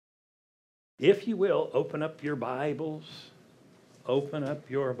If you will, open up your Bibles. Open up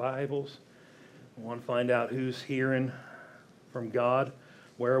your Bibles. I want to find out who's hearing from God.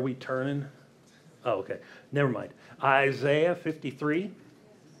 Where are we turning? Oh, okay. Never mind. Isaiah 53.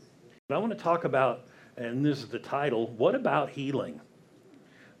 I want to talk about, and this is the title, what about healing?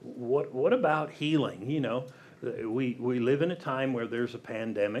 What about healing? You know, we live in a time where there's a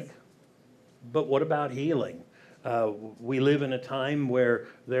pandemic, but what about healing? We live in a time where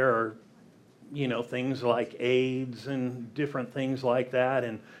there are, you know, things like AIDS and different things like that.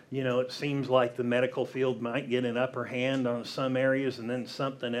 And, you know, it seems like the medical field might get an upper hand on some areas and then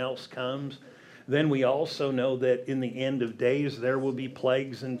something else comes. Then we also know that in the end of days, there will be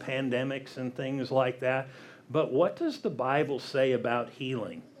plagues and pandemics and things like that. But what does the Bible say about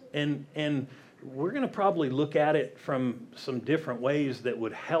healing? And we're going to probably look at it from some different ways that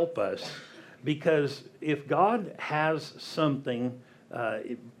would help us. Because if God has something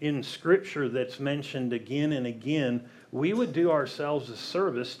in Scripture that's mentioned again and again, we would do ourselves a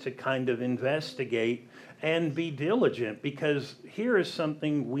service to kind of investigate and be diligent, because here is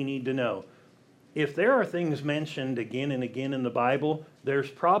something we need to know. If there are things mentioned again and again in the Bible, there's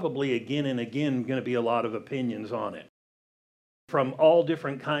probably again and again going to be a lot of opinions on it from all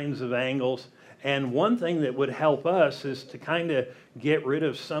different kinds of angles. And one thing that would help us is to kind of get rid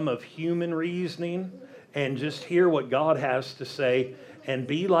of some of human reasoning and just hear what God has to say and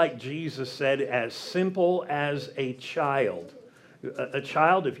be, like Jesus said, as simple as a child. A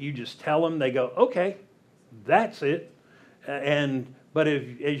child, if you just tell them, they go, okay, that's it. But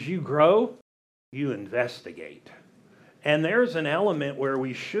as you grow, you investigate. And there's an element where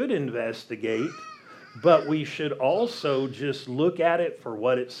we should investigate, but we should also just look at it for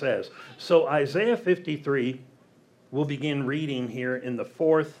what it says. So Isaiah 53, we'll begin reading here in the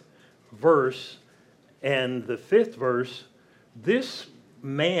 4th verse and the 5th verse. This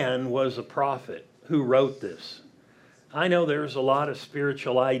man was a prophet who wrote this. I know there's a lot of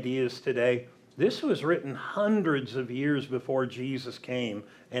spiritual ideas today. This was written hundreds of years before Jesus came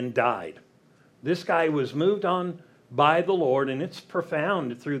and died. This guy was moved on by the Lord, and it's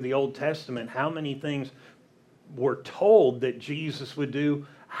profound through the Old Testament how many things were told that Jesus would do,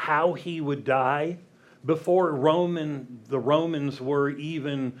 how he would die. Before the Romans were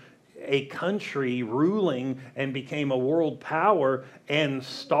even a country ruling and became a world power and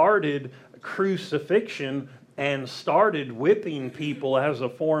started crucifixion and started whipping people as a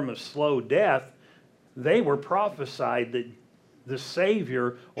form of slow death, they were prophesied that the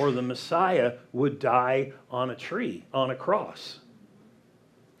Savior or the Messiah would die on a tree, on a cross.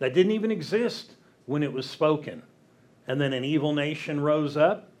 That didn't even exist when it was spoken. And then an evil nation rose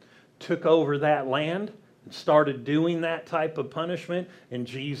up, took over that land, and started doing that type of punishment, and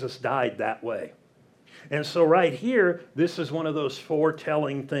Jesus died that way. And so right here, this is one of those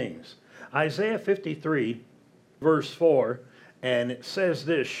foretelling things. Isaiah 53, verse 4, and it says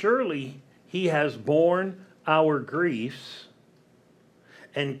this, "Surely he has borne our griefs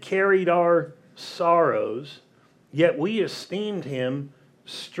and carried our sorrows, yet we esteemed him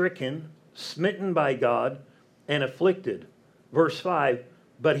stricken, smitten by God, and afflicted." Verse 5,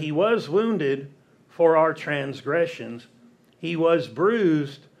 "But he was wounded for our transgressions, he was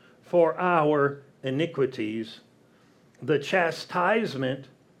bruised for our iniquities. The chastisement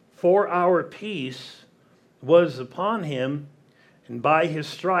for our peace was upon him, and by his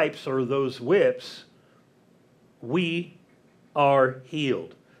stripes," or those whips, "we are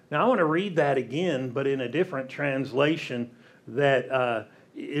healed." Now I want to read that again, but in a different translation that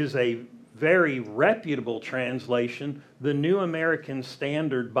is a very reputable translation, the New American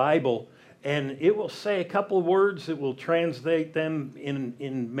Standard Bible, and it will say a couple of words. It will translate them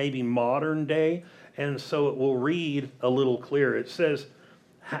in maybe modern day, and so it will read a little clearer. It says,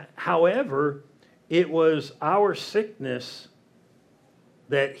 "However, it was our sickness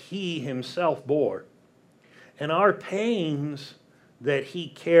that he himself bore, and our pains that he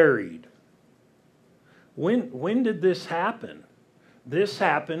carried." When did this happen? This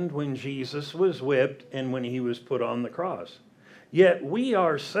happened when Jesus was whipped and when he was put on the cross. Yet we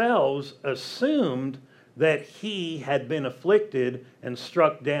ourselves assumed that he had been afflicted and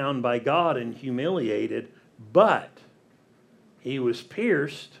struck down by God and humiliated, but he was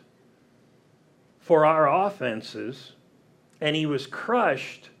pierced for our offenses, and he was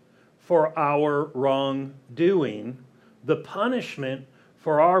crushed for our wrongdoing. The punishment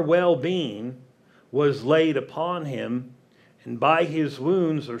for our well-being was laid upon him, and by his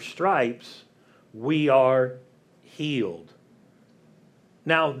wounds or stripes we are healed.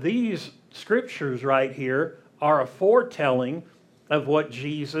 Now, these scriptures right here are a foretelling of what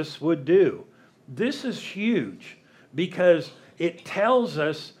Jesus would do. This is huge because it tells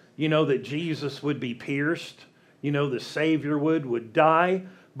us, that Jesus would be pierced, the Savior would die.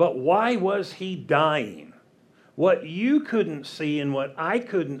 But why was he dying? What you couldn't see and what I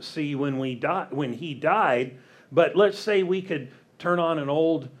couldn't see when he died, but let's say we could turn on an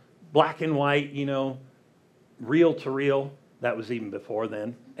old black and white, reel to reel, that was even before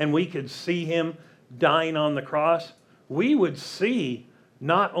then, and we could see him dying on the cross, we would see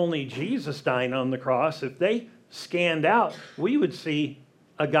not only Jesus dying on the cross, if they scanned out, we would see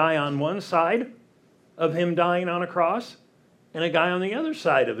a guy on one side of him dying on a cross and a guy on the other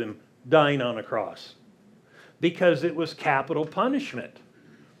side of him dying on a cross. Because it was capital punishment.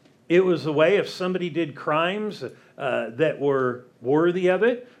 It was a way if somebody did crimes that were worthy of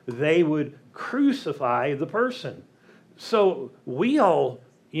it, they would crucify the person. So we all,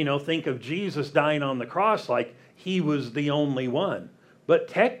 think of Jesus dying on the cross like he was the only one. But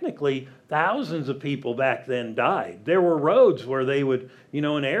technically, thousands of people back then died. There were roads where they would, in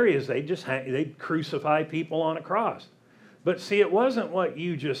areas, they'd crucify people on a cross. But see, it wasn't what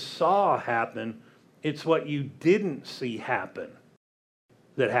you just saw happen. It's what you didn't see happen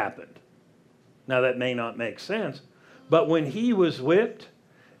that happened. Now, that may not make sense, but when he was whipped,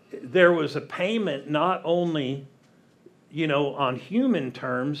 there was a payment not only, on human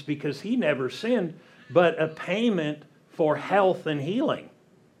terms because he never sinned, but a payment for health and healing.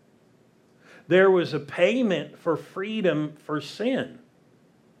 There was a payment for freedom for sin.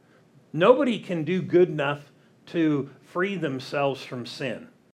 Nobody can do good enough to free themselves from sin.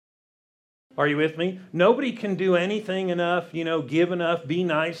 Are you with me? Nobody can do anything enough, give enough, be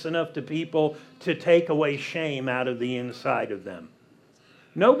nice enough to people to take away shame out of the inside of them.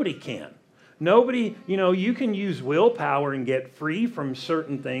 Nobody can. Nobody, you can use willpower and get free from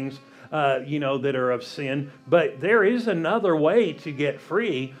certain things, that are of sin, but there is another way to get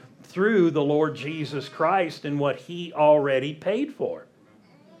free through the Lord Jesus Christ and what he already paid for.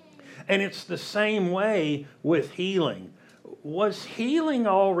 And it's the same way with healing. Was healing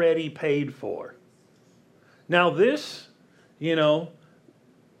already paid for? Now this,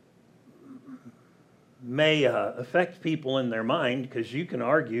 may affect people in their mind because you can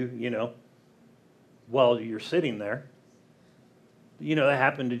argue, while you're sitting there. That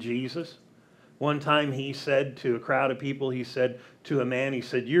happened to Jesus. One time he said to a crowd of people, he said to a man, he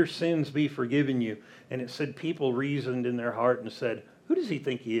said, "Your sins be forgiven you." And it said people reasoned in their heart and said, "Who does he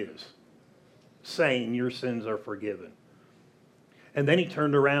think he is? Saying your sins are forgiven." And then he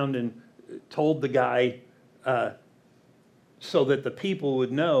turned around and told the guy, so that the people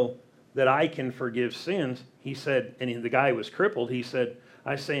would know that I can forgive sins. He said, and the guy was crippled, he said,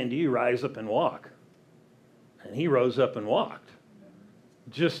 "I say unto you, rise up and walk." And he rose up and walked.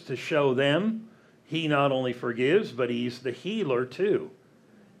 Just to show them, he not only forgives, but he's the healer too.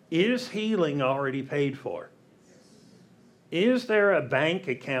 Is healing already paid for? Is there a bank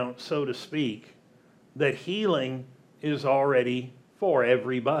account, so to speak, that healing is already for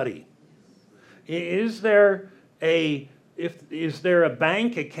everybody? Is there a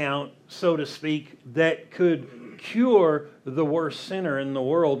bank account, so to speak, that could cure the worst sinner in the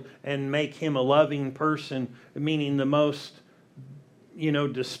world and make him a loving person, meaning the most,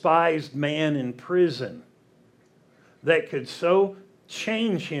 despised man in prison, that could so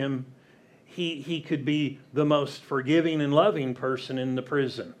change him, he could be the most forgiving and loving person in the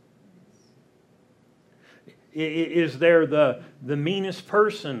prison? Is there the meanest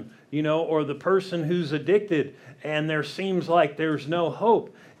person, or the person who's addicted and there seems like there's no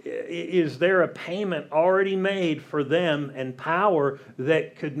hope? Is there a payment already made for them and power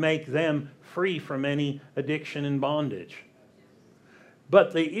that could make them free from any addiction and bondage?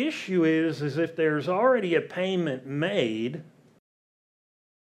 But the issue is if there's already a payment made,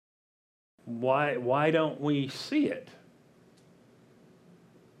 why don't we see it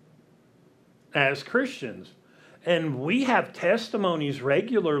as Christians? And we have testimonies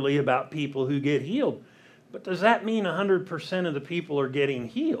regularly about people who get healed. But does that mean 100% of the people are getting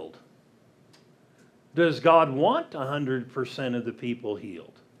healed? Does God want 100% of the people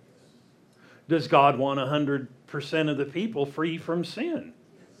healed? Does God want 100% of the people free from sin?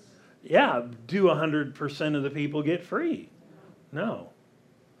 Yeah, do 100% of the people get free? No.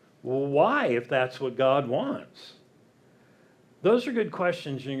 Well, why if that's what God wants? Those are good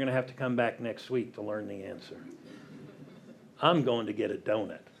questions, and you're going to have to come back next week to learn the answer. I'm going to get a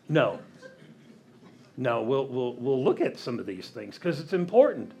donut. No, we'll look at some of these things because it's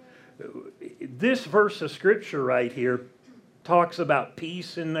important. This verse of Scripture right here talks about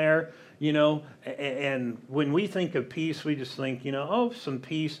peace in there, and when we think of peace, we just think, some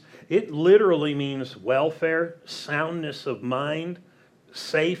peace. It literally means welfare, soundness of mind,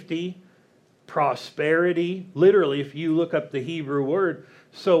 safety, prosperity. Literally, if you look up the Hebrew word,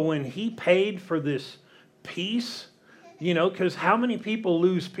 So when he paid for this peace, you know, because how many people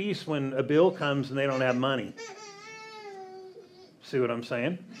lose peace when a bill comes and they don't have money? See what I'm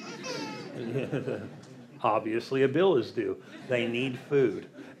saying? Obviously, a bill is due. They need food.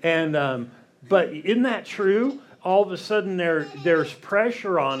 And but isn't that true? All of a sudden there's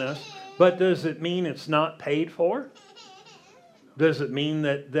pressure on us, but does it mean it's not paid for? Does it mean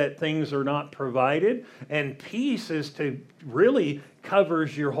that things are not provided? And peace is to really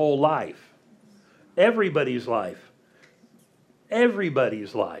covers your whole life. Everybody's life.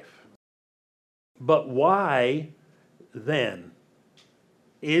 Everybody's life. But why then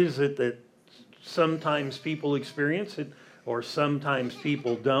is it that sometimes people experience it or sometimes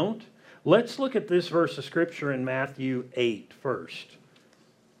people don't? Let's look at this verse of Scripture in Matthew 8 first.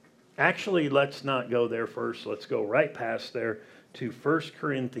 Actually, let's not go there first. Let's go right past there to 1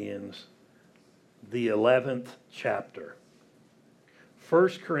 Corinthians, the 11th chapter. 1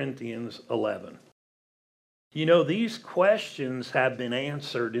 Corinthians 11. You know, these questions have been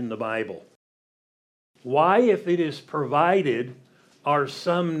answered in the Bible. Why, if it is provided, are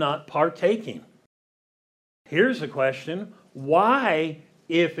some not partaking? Here's a question. Why,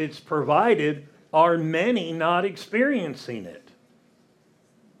 if it's provided, are many not experiencing it?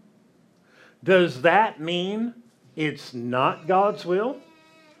 Does that mean it's not God's will?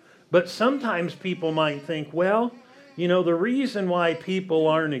 But sometimes people might think, well, you know, the reason why people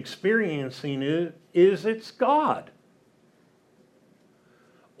aren't experiencing it is it's God.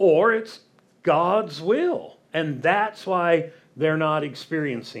 Or it's God's will. And that's why they're not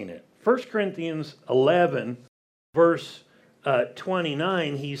experiencing it. 1 Corinthians 11, verse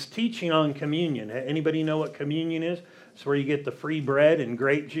 29, he's teaching on communion. Anybody know what communion is? It's where you get the free bread and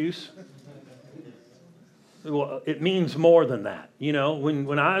grape juice. Well, it means more than that. You know,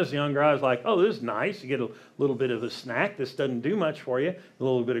 when I was younger, I was like, oh, this is nice. You get a little bit of a snack. This doesn't do much for you. A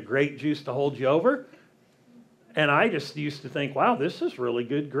little bit of grape juice to hold you over. And I just used to think, wow, this is really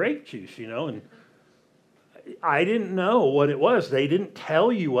good grape juice, you know. And I didn't know what it was. They didn't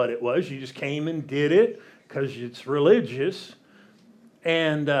tell you what it was. You just came and did it because it's religious.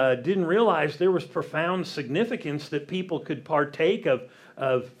 And didn't realize there was profound significance that people could partake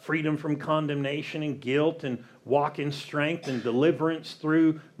of freedom from condemnation and guilt and walk in strength and deliverance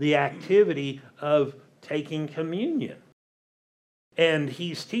through the activity of taking communion. And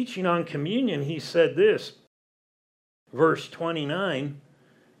he's teaching on communion. He said this, verse 29.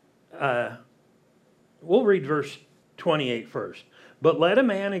 We'll read verse 28 first. But let a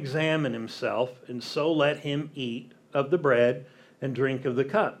man examine himself, and so let him eat of the bread and drink of the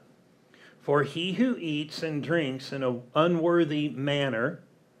cup. For he who eats and drinks in an unworthy manner,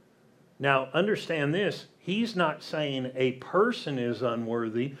 now understand this, he's not saying a person is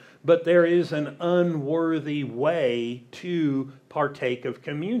unworthy, but there is an unworthy way to partake of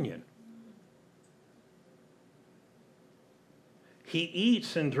communion. He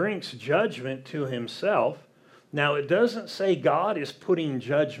eats and drinks judgment to himself. Now it doesn't say God is putting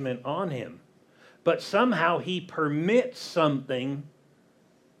judgment on him, but somehow he permits something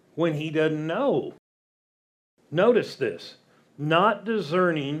when he doesn't know. Notice this. Not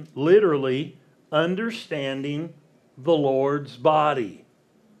discerning, literally understanding the Lord's body.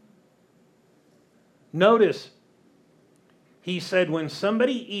 Notice, he said when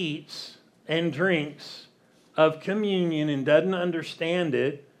somebody eats and drinks of communion and doesn't understand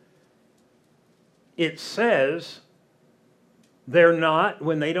it, it says they're not,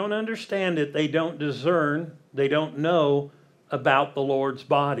 when they don't understand it, they don't discern, they don't know about the Lord's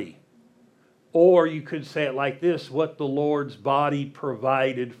body. Or you could say it like this, what the Lord's body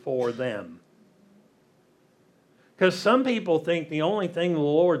provided for them. Because some people think the only thing the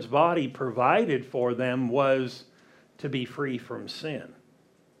Lord's body provided for them was to be free from sin.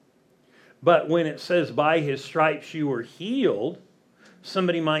 But when it says, by his stripes you were healed,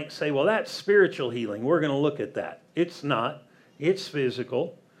 somebody might say, well, that's spiritual healing. We're going to look at that. It's not. It's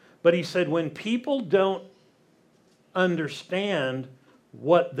physical. But he said, when people don't understand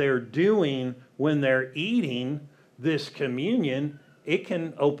what they're doing when they're eating this communion, it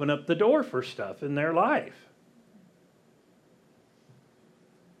can open up the door for stuff in their life.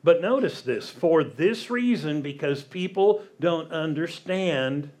 But notice this, for this reason, because people don't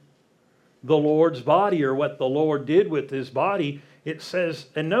understand the Lord's body or what the Lord did with his body, it says,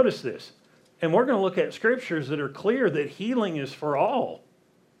 and notice this, and we're going to look at scriptures that are clear that healing is for all.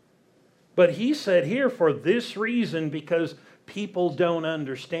 But he said here, for this reason, because people don't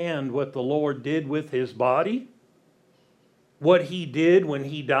understand what the Lord did with his body, what he did when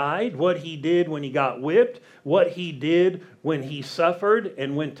he died, what he did when he got whipped, what he did when he suffered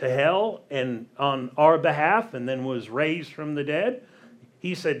and went to hell and on our behalf and then was raised from the dead.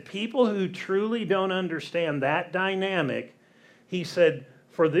 He said, people who truly don't understand that dynamic, he said,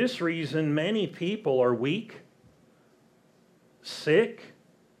 for this reason, many people are weak, sick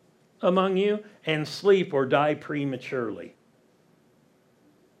among you, and sleep or die prematurely.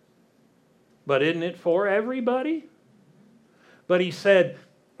 But isn't it for everybody? But he said,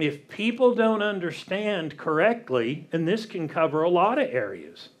 if people don't understand correctly, and this can cover a lot of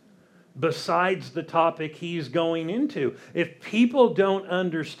areas besides the topic he's going into. If people don't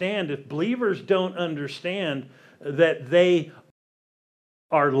understand, if believers don't understand that they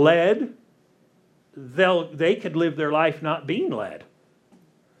are led, they could live their life not being led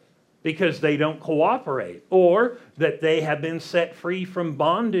because they don't cooperate, or that they have been set free from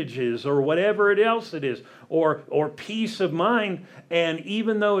bondages or whatever else it is, or peace of mind. And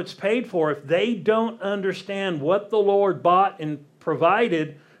even though it's paid for, if they don't understand what the Lord bought and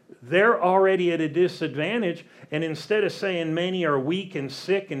provided, they're already at a disadvantage. And instead of saying many are weak and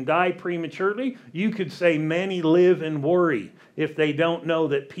sick and die prematurely, you could say many live in worry if they don't know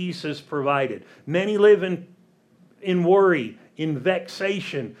that peace is provided. Many live in worry, in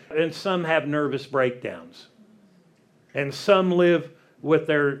vexation, and some have nervous breakdowns. And some live with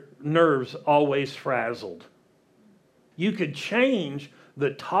their nerves always frazzled. You could change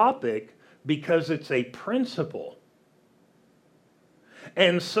the topic because it's a principle.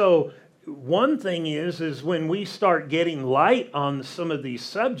 And so one thing is when we start getting light on some of these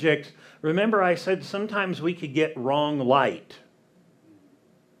subjects, remember I said sometimes we could get wrong light.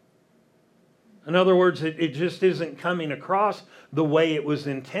 In other words, it just isn't coming across the way it was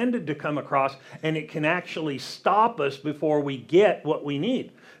intended to come across, and it can actually stop us before we get what we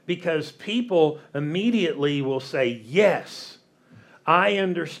need. Because people immediately will say, yes, I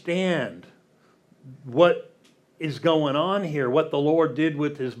understand what is going on here, what the Lord did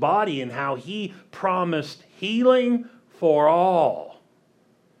with his body and how he promised healing for all.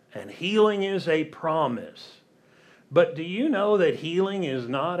 And healing is a promise. But do you know that healing is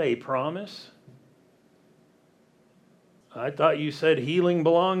not a promise? I thought you said healing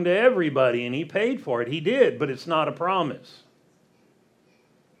belonged to everybody and he paid for it. He did, but it's not a promise.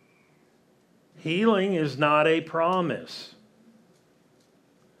 Healing is not a promise.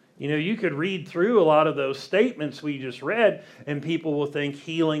 You know, you could read through a lot of those statements we just read and people will think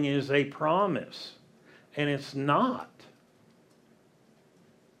healing is a promise. And it's not.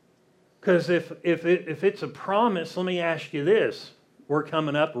 Because if it's a promise, let me ask you this. We're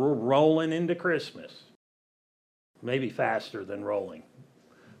coming up, we're rolling into Christmas. Maybe faster than rolling.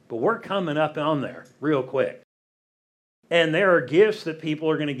 But we're coming up on there real quick. And there are gifts that people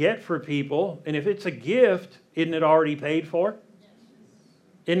are going to get for people. And if it's a gift, isn't it already paid for?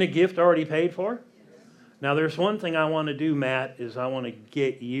 Isn't a gift already paid for? Now there's one thing I want to do, Matt, is I want to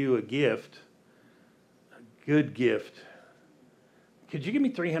get you a gift. A good gift. Could you give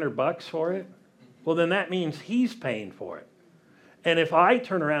me $300 for it? Well, then that means he's paying for it. And if I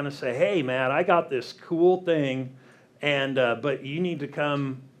turn around and say, hey, Matt, I got this cool thing, and but you need to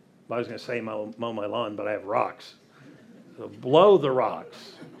come, I was going to say mow my lawn, but I have rocks. So blow the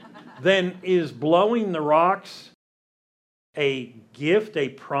rocks. Then is blowing the rocks a gift, a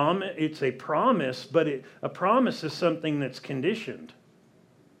promise? It's a promise, but a promise is something that's conditioned.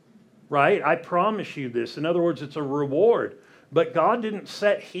 Right? I promise you this. In other words, it's a reward. But God didn't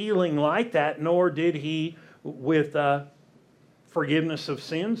set healing like that, nor did he with forgiveness of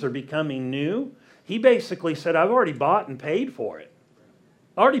sins or becoming new. He basically said, I've already bought and paid for it.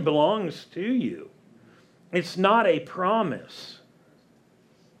 It already belongs to you. It's not a promise.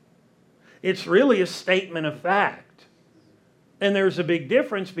 It's really a statement of fact. And there's a big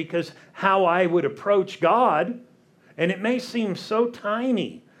difference because how I would approach God, and it may seem so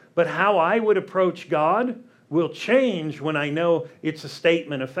tiny, but how I would approach God will change when I know it's a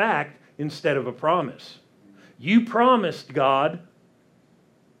statement of fact instead of a promise. You promised God,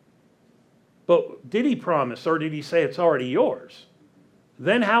 but did he promise or did he say it's already yours?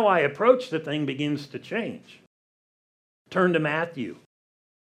 Then how I approach the thing begins to change. Turn to Matthew,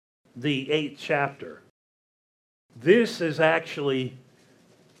 the 8th chapter. This is actually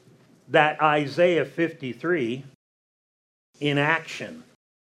that Isaiah 53 in action.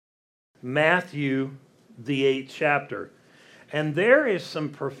 Matthew, the 8th chapter. And there is some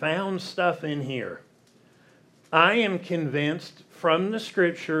profound stuff in here. I am convinced from the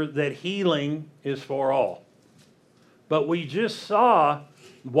scripture that healing is for all. But we just saw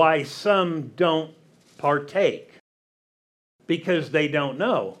why some don't partake. Because they don't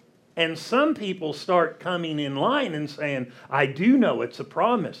know. And some people start coming in line and saying, I do know it's a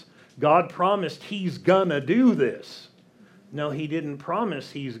promise. God promised he's gonna do this. No, he didn't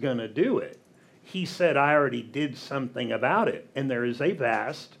promise he's gonna do it. He said, I already did something about it. And there is a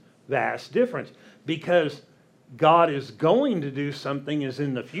vast, vast difference, because God is going to do something is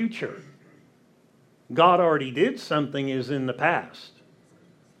in the future. God already did something is in the past.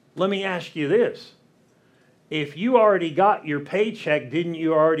 Let me ask you this. If you already got your paycheck, didn't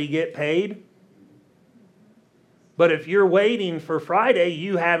you already get paid? But if you're waiting for Friday,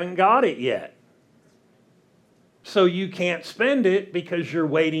 you haven't got it yet. So you can't spend it because you're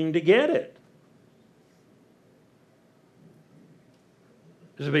waiting to get it.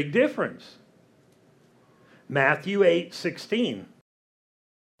 There's a big difference. Matthew 8:16.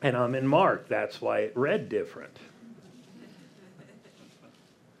 And I'm in Mark, that's why it read different.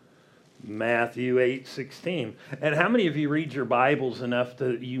 Matthew 8:16. And how many of you read your Bibles enough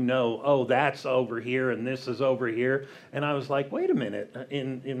that you know, oh, that's over here and this is over here? And I was like, wait a minute.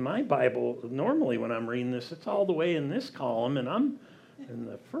 In my Bible, normally when I'm reading this, it's all the way in this column, and I'm in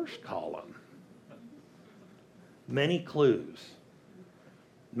the first column. Many clues.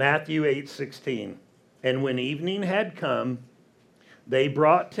 Matthew 8:16. And when evening had come, they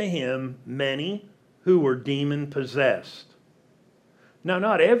brought to him many who were demon-possessed. Now,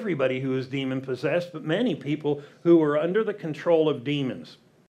 not everybody who was demon-possessed, but many people who were under the control of demons.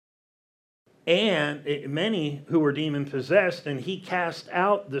 And many who were demon-possessed, and he cast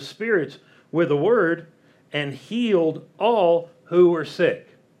out the spirits with a word and healed all who were sick.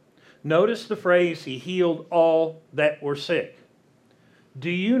 Notice the phrase, he healed all that were sick. Do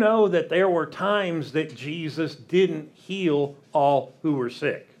you know that there were times that Jesus didn't heal all who were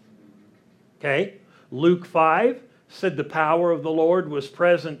sick? Okay? Luke 5 said the power of the Lord was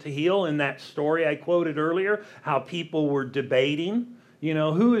present to heal. In that story I quoted earlier, how people were debating,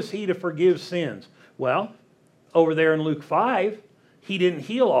 who is he to forgive sins? Well, over there in Luke 5, he didn't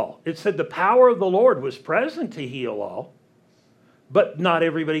heal all. It said the power of the Lord was present to heal all, but not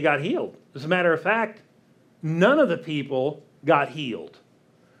everybody got healed. As a matter of fact, none of the people got healed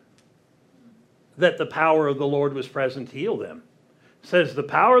that the power of the Lord was present to heal them. It says the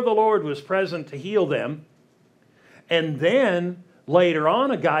power of the Lord was present to heal them. And then later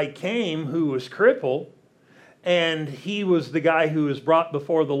on, a guy came who was crippled, and he was the guy who was brought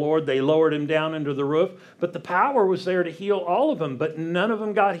before the Lord. They lowered him down under the roof, but the power was there to heal all of them, but none of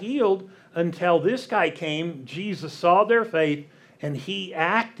them got healed until this guy came. Jesus saw their faith, and he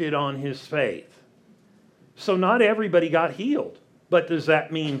acted on his faith. So not everybody got healed, but does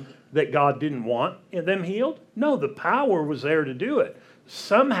that mean that God didn't want them healed? No, the power was there to do it.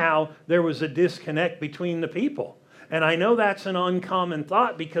 Somehow there was a disconnect between the people. And I know that's an uncommon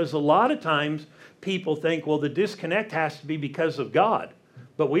thought, because a lot of times people think, well, the disconnect has to be because of God.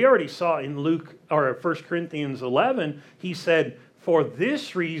 But we already saw in 1 Corinthians 11, he said, for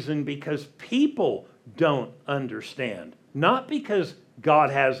this reason, because people don't understand. Not because God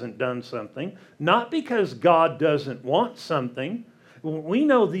hasn't done something, not because God doesn't want something. We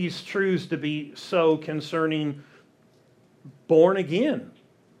know these truths to be so concerning born again.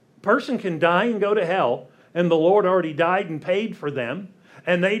 A person can die and go to hell, and the Lord already died and paid for them,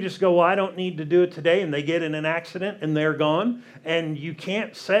 and they just go, well, I don't need to do it today, and they get in an accident and they're gone. And you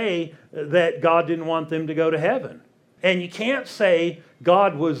can't say that God didn't want them to go to heaven. And you can't say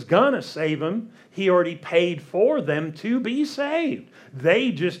God was going to save them. He already paid for them to be saved.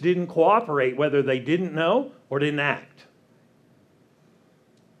 They just didn't cooperate, whether they didn't know or didn't act.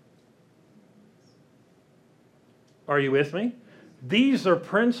 Are you with me? These are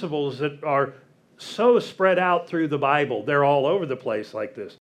principles that are so spread out through the Bible. They're all over the place like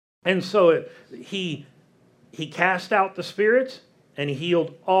this. And so he cast out the spirits and he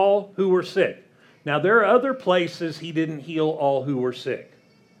healed all who were sick. Now there are other places he didn't heal all who were sick.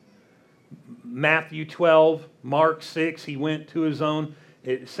 Matthew 12, Mark 6, he went to his own.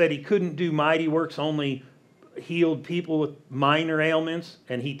 It said he couldn't do mighty works, only healed people with minor ailments.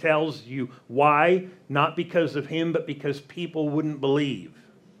 And he tells you why. Not because of him, but because people wouldn't believe.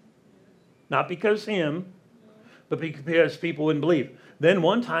 Not because him, but because people wouldn't believe. Then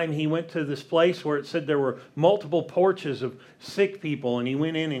one time he went to this place where it said there were multiple porches of sick people, and he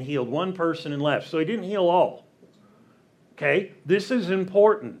went in and healed one person and left. So he didn't heal all. Okay? This is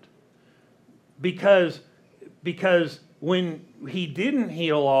important because when he didn't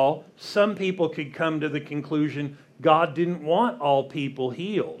heal all, some people could come to the conclusion God didn't want all people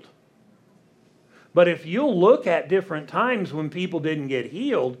healed. But if you'll look at different times when people didn't get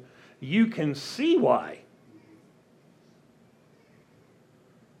healed, you can see why.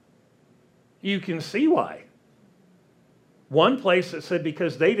 You can see why. One place it said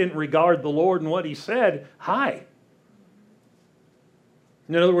because they didn't regard the Lord and what he said high.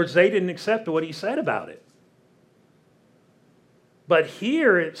 In other words, they didn't accept what he said about it. But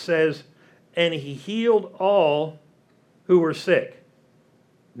here it says, and he healed all who were sick.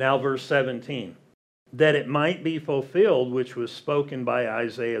 Now verse 17. That it might be fulfilled which was spoken by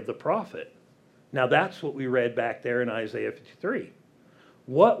Isaiah the prophet. Now that's what we read back there in Isaiah 53.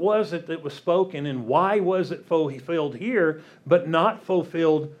 What was it that was spoken, and why was it fulfilled here, but not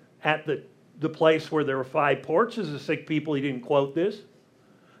fulfilled at the place where there were 5 porches of sick people? He didn't quote this.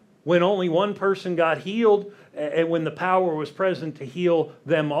 When only one person got healed, and when the power was present to heal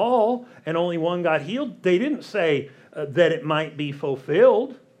them all, and only one got healed, they didn't say that it might be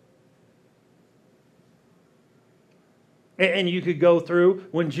fulfilled. And you could go through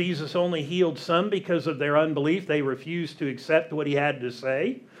when Jesus only healed some because of their unbelief. They refused to accept what he had to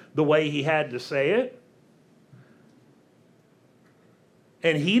say, the way he had to say it.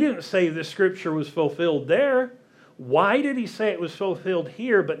 And he didn't say the scripture was fulfilled there. Why did he say it was fulfilled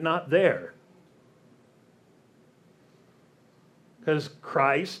here but not there? Because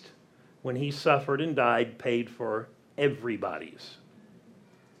Christ, when he suffered and died, paid for everybody's.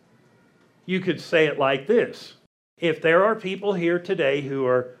 You could say it like this. If there are people here today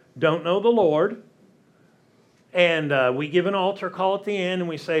who don't know the Lord, and we give an altar call at the end, and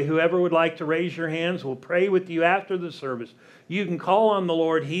we say, whoever would like to raise your hands, we'll pray with you after the service. You can call on the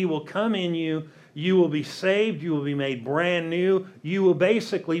Lord. He will come in you. You will be saved. You will be made brand new. You will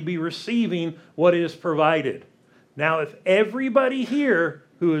basically be receiving what is provided. Now, if everybody here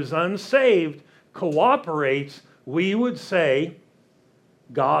who is unsaved cooperates, we would say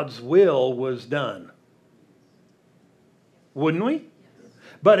God's will was done. Wouldn't we?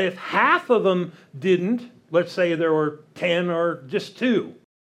 But if half of them didn't, let's say there were 10 or just 2,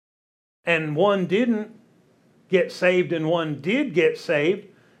 and one didn't get saved and one did get saved,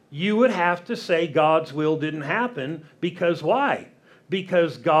 you would have to say God's will didn't happen. Because why?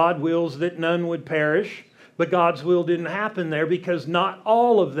 Because God wills that none would perish, but God's will didn't happen there because not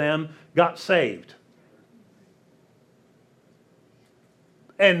all of them got saved.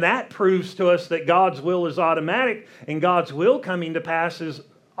 And that proves to us that God's will is automatic, and God's will coming to pass is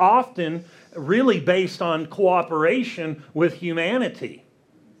often really based on cooperation with humanity.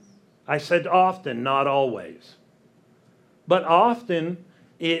 I said often, not always. But often,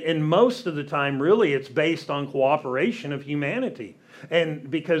 and most of the time, really, it's based on cooperation of humanity.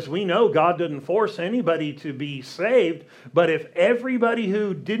 And because we know God doesn't force anybody to be saved, but if everybody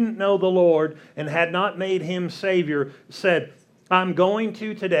who didn't know the Lord and had not made him Savior said, I'm going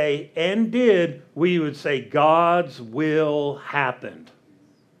to today, and did, we would say God's will happened.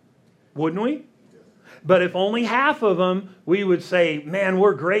 Wouldn't we? But if only half of them, we would say, man,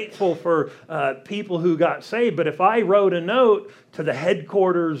 we're grateful for people who got saved. But if I wrote a note to the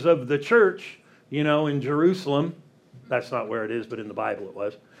headquarters of the church, in Jerusalem, that's not where it is, but in the Bible it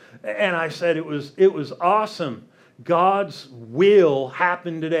was, and I said it was awesome. God's will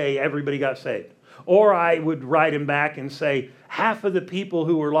happened today. Everybody got saved. Or I would write him back and say, half of the people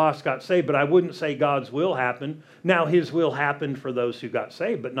who were lost got saved, but I wouldn't say God's will happened. Now, his will happened for those who got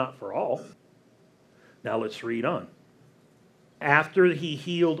saved, but not for all. Now, let's read on. After he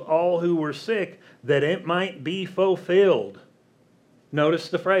healed all who were sick, that it might be fulfilled. Notice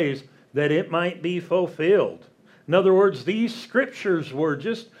the phrase, that it might be fulfilled. In other words, these scriptures were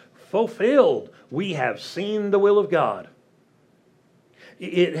just fulfilled. We have seen the will of God.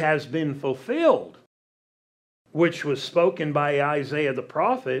 It has been fulfilled, which was spoken by Isaiah the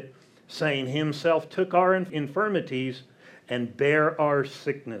prophet, saying, himself took our infirmities and bare our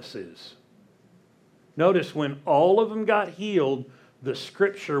sicknesses. Notice when all of them got healed, the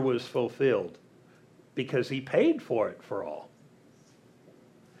scripture was fulfilled because he paid for it for all.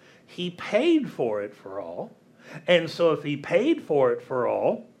 He paid for it for all. And so if he paid for it for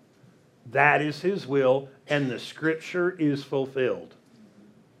all, that is his will, and the scripture is fulfilled.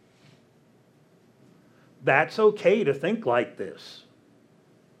 That's okay to think like this.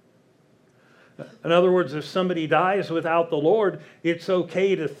 In other words, if somebody dies without the Lord, it's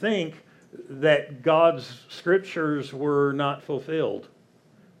okay to think that God's scriptures were not fulfilled.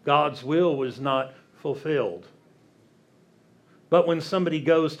 God's will was not fulfilled. But when somebody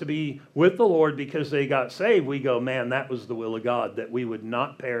goes to be with the Lord because they got saved, we go, man, that was the will of God, that we would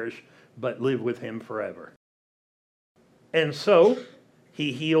not perish but live with him forever. And so,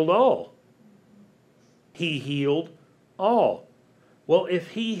 he healed all. He healed all. Well, if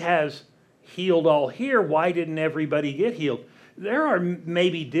he has healed all here, why didn't everybody get healed? There are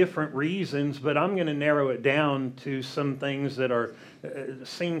maybe different reasons, but I'm going to narrow it down to some things that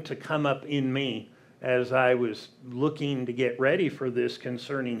seem to come up in me as I was looking to get ready for this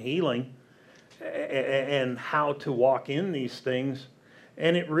concerning healing and how to walk in these things.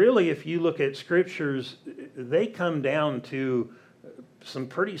 And it really, if you look at scriptures, they come down to some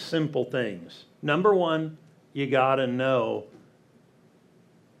pretty simple things. Number one, you got to know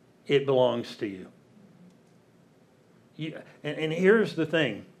it belongs to you. And here's the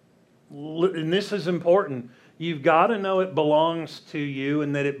thing, and this is important. You've got to know it belongs to you,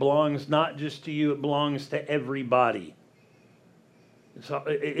 and that it belongs not just to you, it belongs to everybody.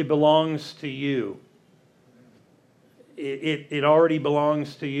 It belongs to you. It already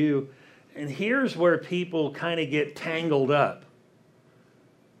belongs to you. And here's where people kind of get tangled up.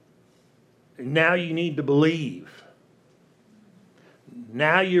 Now you need to believe.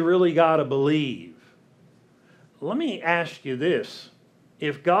 Now you really got to believe. Let me ask you this.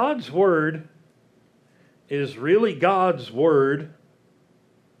 If God's Word is really God's Word,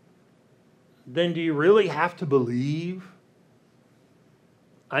 then do you really have to believe?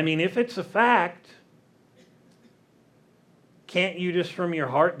 I mean, if it's a fact, can't you just from your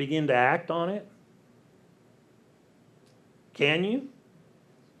heart begin to act on it? Can you?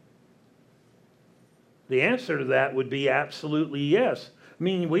 The answer to that would be absolutely yes. I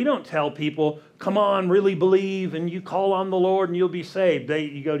mean, we don't tell people, come on, really believe, and you call on the Lord and you'll be saved.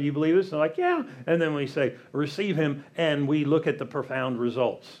 You go, do you believe this? And they're like, yeah. And then we say, receive Him, and we look at the profound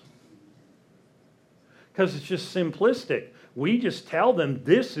results. Because it's just simplistic. We just tell them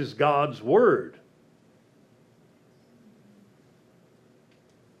this is God's Word.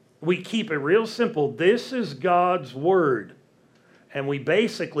 We keep it real simple. This is God's Word. And we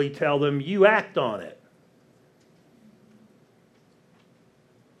basically tell them, you act on it.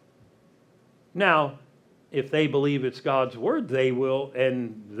 Now, if they believe it's God's Word, they will,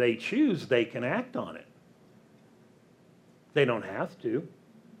 and they choose, they can act on it. They don't have to.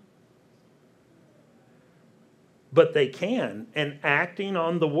 But they can, and acting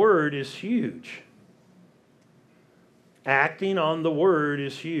on the Word is huge. Acting on the Word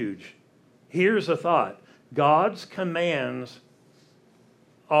is huge. Here's a thought. God's commands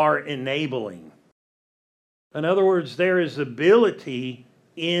are enabling. In other words, there is ability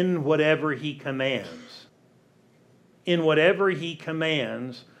in whatever He commands. In whatever He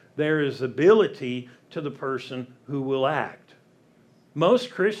commands, there is ability to the person who will act.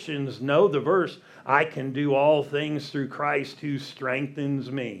 Most Christians know the verse, I can do all things through Christ who strengthens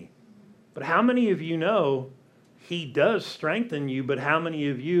me. But how many of you know He does strengthen you, but how many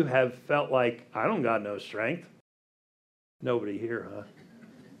of you have felt like, I don't got no strength? Nobody here, huh?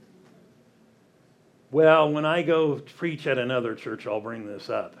 Well, when I go preach at another church, I'll bring this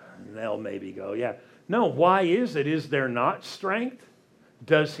up. And they'll maybe go, yeah. No, why is it? Is there not strength?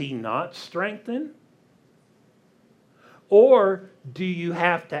 Does He not strengthen? Or do you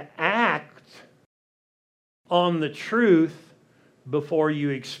have to act on the truth before you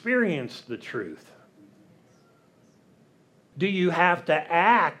experience the truth? Do you have to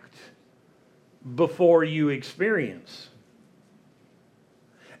act before you experience?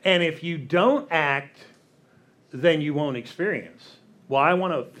 And if you don't act, then you won't experience. Well, I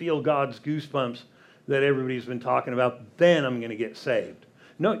want to feel God's goosebumps that everybody's been talking about, then I'm going to get saved.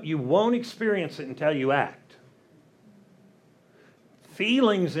 No, you won't experience it until you act.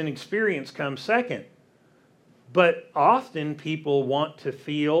 Feelings and experience come second. But often people want to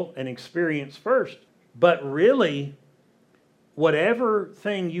feel and experience first. But really, whatever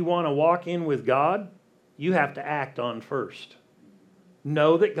thing you want to walk in with God, you have to act on first.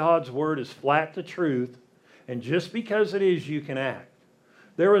 Know that God's Word is flat to truth, and just because it is, you can act.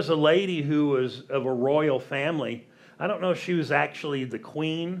 There was a lady who was of a royal family. I don't know if she was actually the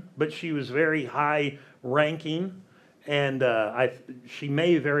queen, but she was very high ranking. And she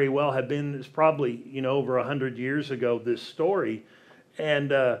may very well have been, it's probably, over 100 years ago, this story.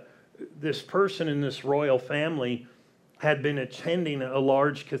 And this person in this royal family had been attending a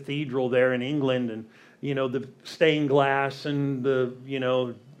large cathedral there in England, and the stained glass and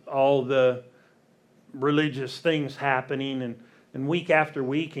all the religious things happening, and week after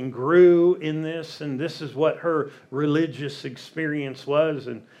week, and grew in this, and this is what her religious experience was.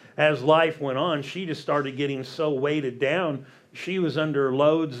 And as life went on, she just started getting so weighted down. She was under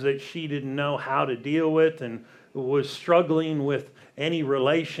loads that she didn't know how to deal with, and was struggling with any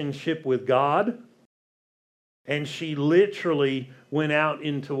relationship with God. And she literally went out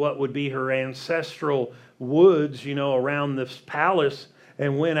into what would be her ancestral woods, around this palace,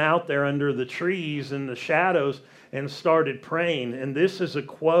 and went out there under the trees and the shadows and started praying. And this is a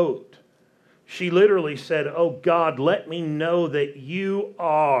quote. She literally said, "Oh God, let me know that you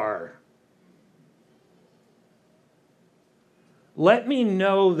are. Let me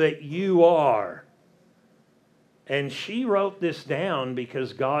know that you are." And she wrote this down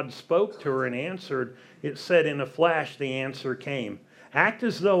because God spoke to her and answered. It said, in a flash, the answer came. Act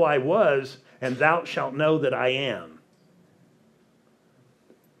as though I was, and thou shalt know that I am.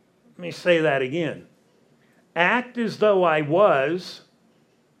 Let me say that again. Act as though I was,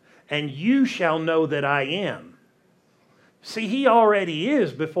 and you shall know that I am. See, he already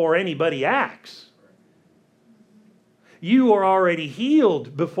is before anybody acts. You are already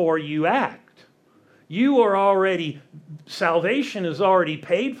healed before you act. Salvation is already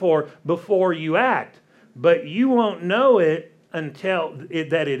paid for before you act. But you won't know it until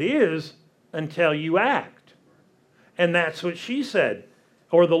you act. And that's what she said.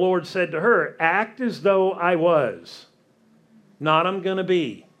 Or the Lord said to her, act as though I was, not I'm going to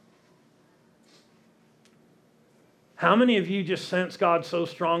be. How many of you just sensed God so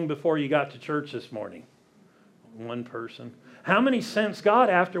strong before you got to church this morning? One person. How many sensed God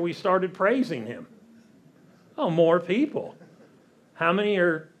after we started praising Him? Oh, more people. How many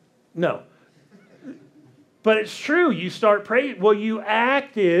are... No. But it's true. You start praying. Well, you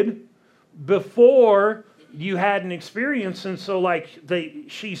acted before you had an experience. And so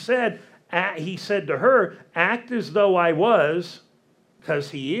he said to her, act as though I was,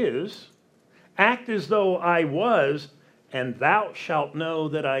 because he is. Act as though I was, and thou shalt know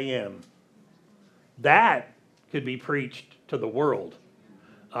that I am. That could be preached to the world.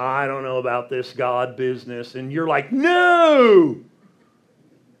 I don't know about this God business. And you're like, no!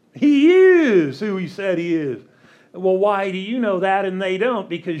 He is who he said he is. Well, why do you know that and they don't?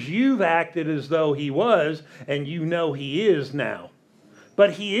 Because you've acted as though he was, and you know he is now.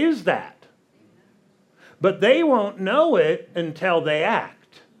 But he is that. But they won't know it until they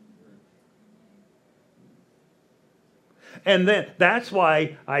act. And then that's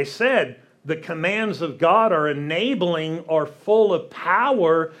why I said the commands of God are enabling or full of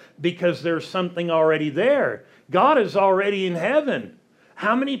power, because there's something already there. God is already in heaven.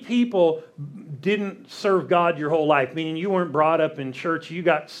 How many people didn't serve God your whole life? Meaning you weren't brought up in church, you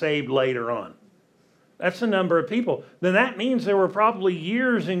got saved later on. That's a number of people. Then that means there were probably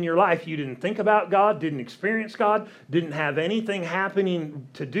years in your life you didn't think about God, didn't experience God, didn't have anything happening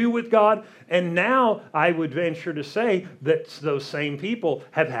to do with God. And now I would venture to say that those same people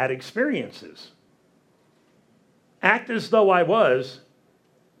have had experiences. Act as though I was,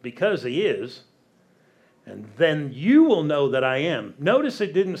 because he is. And then you will know that I am. Notice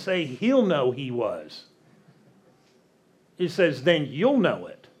it didn't say he'll know he was. It says then you'll know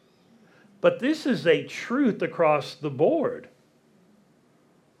it. But this is a truth across the board.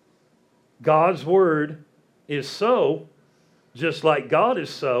 God's word is so, just like God is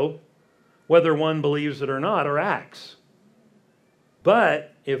so, whether one believes it or not, or acts.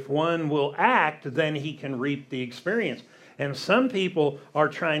 But if one will act, then he can reap the experience. And some people are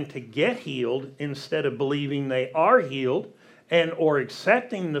trying to get healed instead of believing they are healed, or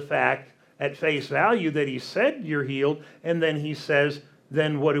accepting the fact at face value that he said you're healed, and then he says,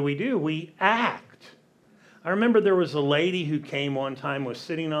 then what do? We act. I remember there was a lady who came one time, was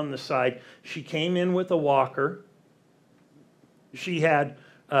sitting on the side. She came in with a walker. She had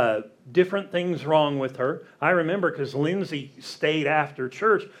different things wrong with her. I remember because Lindsay stayed after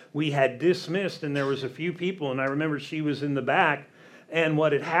church. We had dismissed, and there was a few people, and I remember she was in the back. And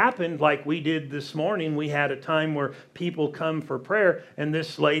what had happened, like we did this morning, we had a time where people come for prayer, and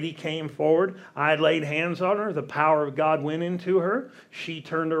this lady came forward. I laid hands on her. The power of God went into her. She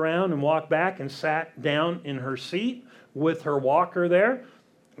turned around and walked back and sat down in her seat with her walker there.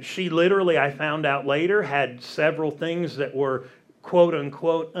 She literally, I found out later, had several things that were quote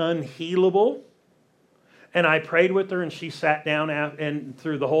unquote unhealable. And I prayed with her, and she sat down and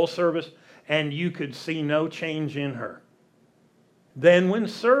through the whole service, and you could see no change in her. Then when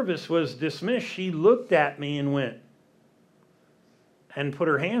service was dismissed, she looked at me and went and put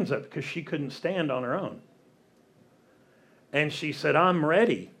her hands up because she couldn't stand on her own. And she said, I'm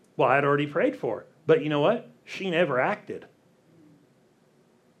ready. Well, I'd already prayed for her. But you know what? She never acted.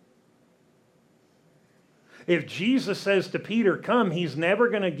 If Jesus says to Peter, come, he's never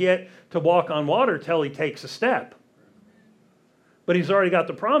going to get to walk on water till he takes a step. But he's already got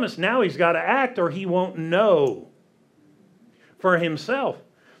the promise. Now he's got to act or he won't know for himself.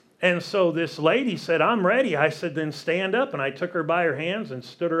 And so this lady said, I'm ready. I said, then stand up. And I took her by her hands and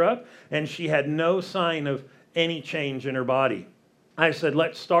stood her up. And she had no sign of any change in her body. I said,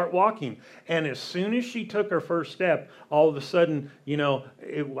 let's start walking. And as soon as she took her first step, all of a sudden,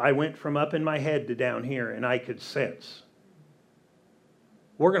 I went from up in my head to down here, and I could sense,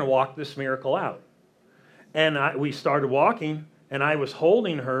 we're going to walk this miracle out. And we started walking, and I was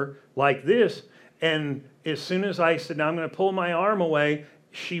holding her like this. And as soon as I said, now I'm going to pull my arm away,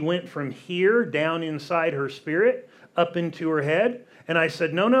 she went from here down inside her spirit, up into her head. And I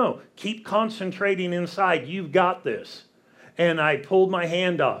said, no, keep concentrating inside. You've got this. And I pulled my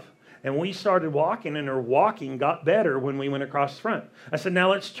hand off. And we started walking, and her walking got better when we went across the front. I said,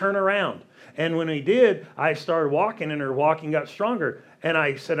 now let's turn around. And when we did, I started walking, and her walking got stronger. And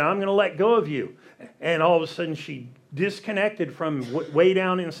I said, I'm going to let go of you. And all of a sudden, she disconnected from way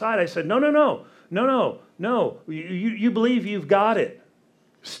down inside. I said, no. You believe you've got it.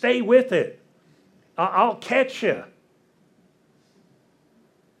 Stay with it. I'll catch you.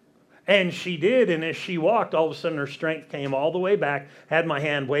 And she did, and as she walked, all of a sudden her strength came all the way back, had my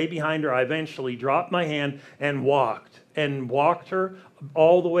hand way behind her. I eventually dropped my hand and walked her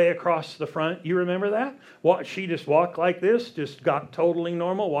all the way across the front. You remember that? She just walked like this, just got totally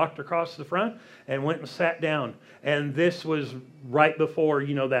normal, walked across the front, and went and sat down. And this was right before,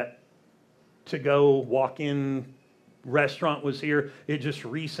 that to-go walk-in restaurant was here. It just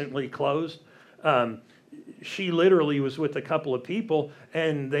recently closed. She literally was with a couple of people,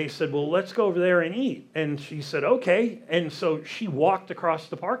 and they said, well, let's go over there and eat. And she said, okay. And so she walked across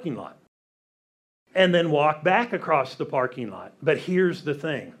the parking lot and then walked back across the parking lot. But here's the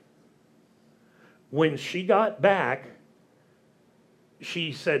thing. When she got back,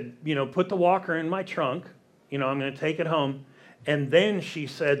 she said, put the walker in my trunk. I'm going to take it home. And then she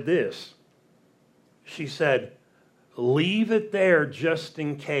said this. She said, leave it there just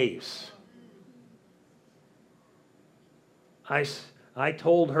in case. I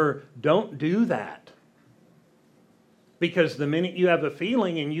told her, don't do that. Because the minute you have a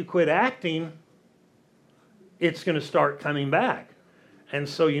feeling and you quit acting, it's going to start coming back. And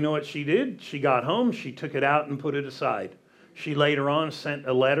so you know what she did? She got home, she took it out and put it aside. She later on sent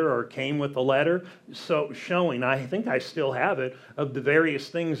a letter or came with a letter showing, I think I still have it, of the various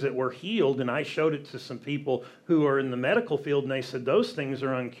things that were healed. And I showed it to some people who are in the medical field, and they said, those things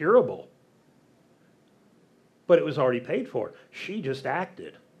are uncurable. But it was already paid for. She just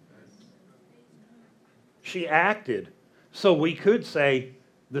acted. She acted. So we could say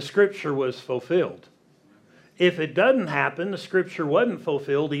the scripture was fulfilled. If it doesn't happen, the scripture wasn't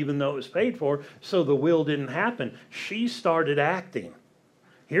fulfilled even though it was paid for, so the will didn't happen. She started acting.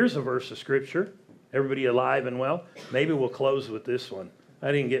 Here's a verse of scripture. Everybody alive and well? Maybe we'll close with this one.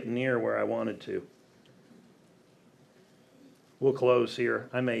 I didn't get near where I wanted to. We'll close here.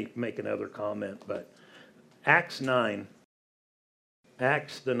 I may make another comment, but Acts 9,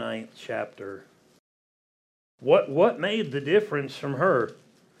 Acts the 9th chapter. What made the difference from her?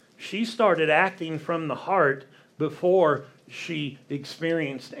 She started acting from the heart before she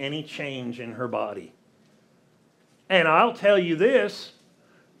experienced any change in her body. And I'll tell you this,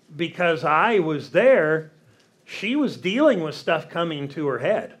 because I was there, she was dealing with stuff coming to her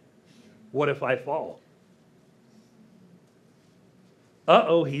head. What if I fall?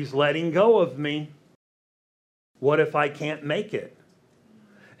 Uh-oh, he's letting go of me. What if I can't make it?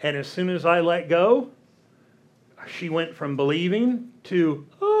 And as soon as I let go, she went from believing to,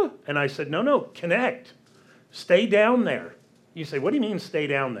 and I said, no, connect. Stay down there. You say, what do you mean stay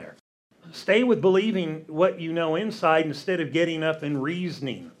down there? Stay with believing what you know inside instead of getting up and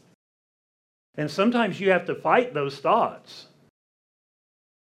reasoning. And sometimes you have to fight those thoughts.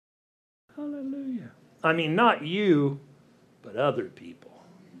 Hallelujah. I mean, not you, but other people.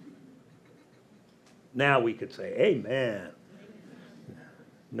 Now we could say, amen.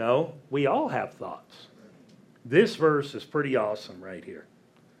 No, we all have thoughts. This verse is pretty awesome right here.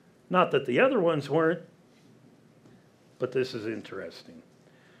 Not that the other ones weren't, but this is interesting.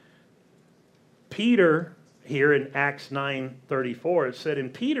 Peter, here in Acts 9:34, it said,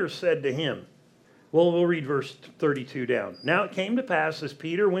 and Peter said to him, well, we'll read verse 32 down. Now it came to pass as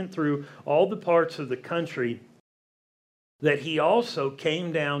Peter went through all the parts of the country that he also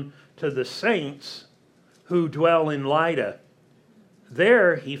came down to the saints who dwell in Lydda.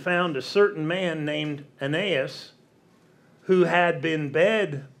 There he found a certain man named Aeneas who had been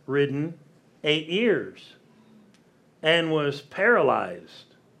bedridden 8 years and was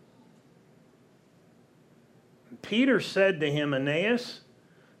paralyzed. Peter said to him, Aeneas,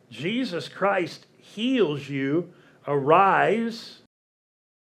 Jesus Christ heals you. Arise,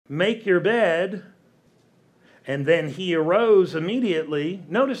 make your bed. And then he arose immediately.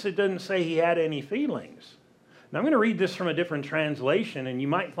 Notice it doesn't say he had any feelings. Now I'm going to read this from a different translation, and you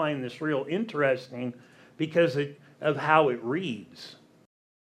might find this real interesting because of how it reads.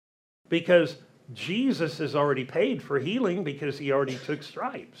 Because Jesus has already paid for healing because he already took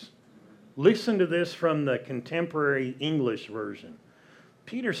stripes. Listen to this from the contemporary English version.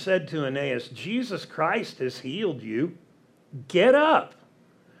 Peter said to Aeneas, Jesus Christ has healed you. Get up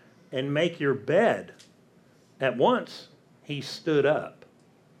and make your bed. At once, he stood up.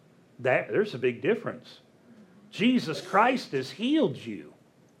 There's a big difference. Jesus Christ has healed you.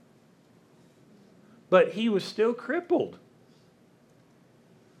 But he was still crippled.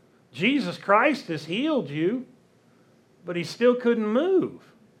 Jesus Christ has healed you, but he still couldn't move.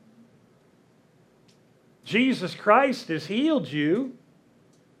 Jesus Christ has healed you.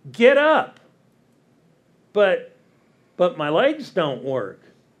 Get up. But my legs don't work.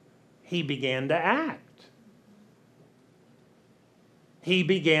 He began to act. He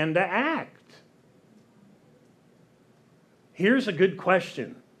began to act. Here's a good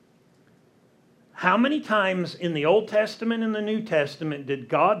question. How many times in the Old Testament and the New Testament did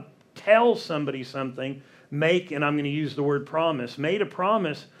God tell somebody something, and I'm going to use the word promise, made a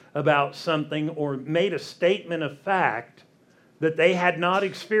promise about something or made a statement of fact that they had not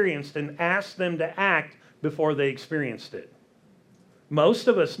experienced and asked them to act before they experienced it? Most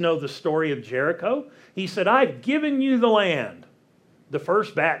of us know the story of Jericho. He said, I've given you the land. The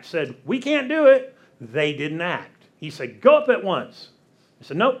first batch said, we can't do it. They didn't act. He said, go up at once. They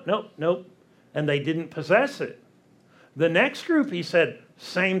said, nope, nope, nope. And they didn't possess it. The next group, he said,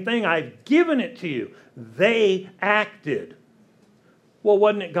 same thing, I've given it to you. They acted. Well,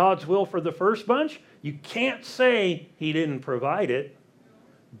 wasn't it God's will for the first bunch? You can't say he didn't provide it.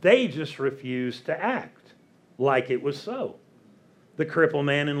 They just refused to act like it was so. The crippled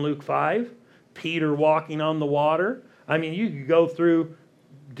man in Luke 5, Peter walking on the water. I mean, you could go through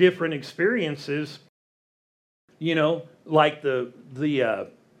different experiences, like the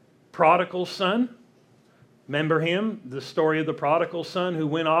prodigal son. Remember him? The story of the prodigal son who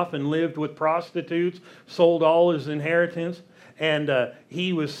went off and lived with prostitutes, sold all his inheritance, and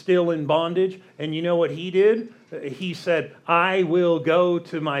he was still in bondage. And you know what he did? He said, I will go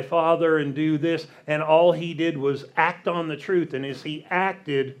to my father and do this. And all he did was act on the truth. And as he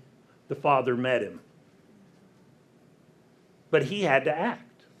acted, the father met him. But he had to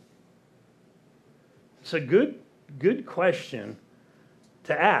act. It's a good question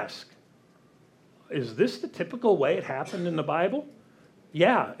to ask. Is this the typical way it happened in the Bible?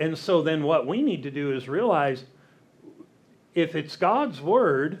 Yeah. And so then what we need to do is realize if it's God's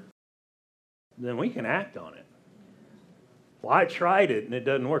word, then we can act on it. Well, I tried it and it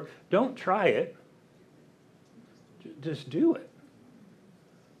doesn't work. Don't try it. Just do it.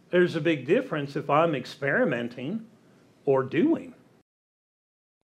 There's a big difference if I'm experimenting or doing.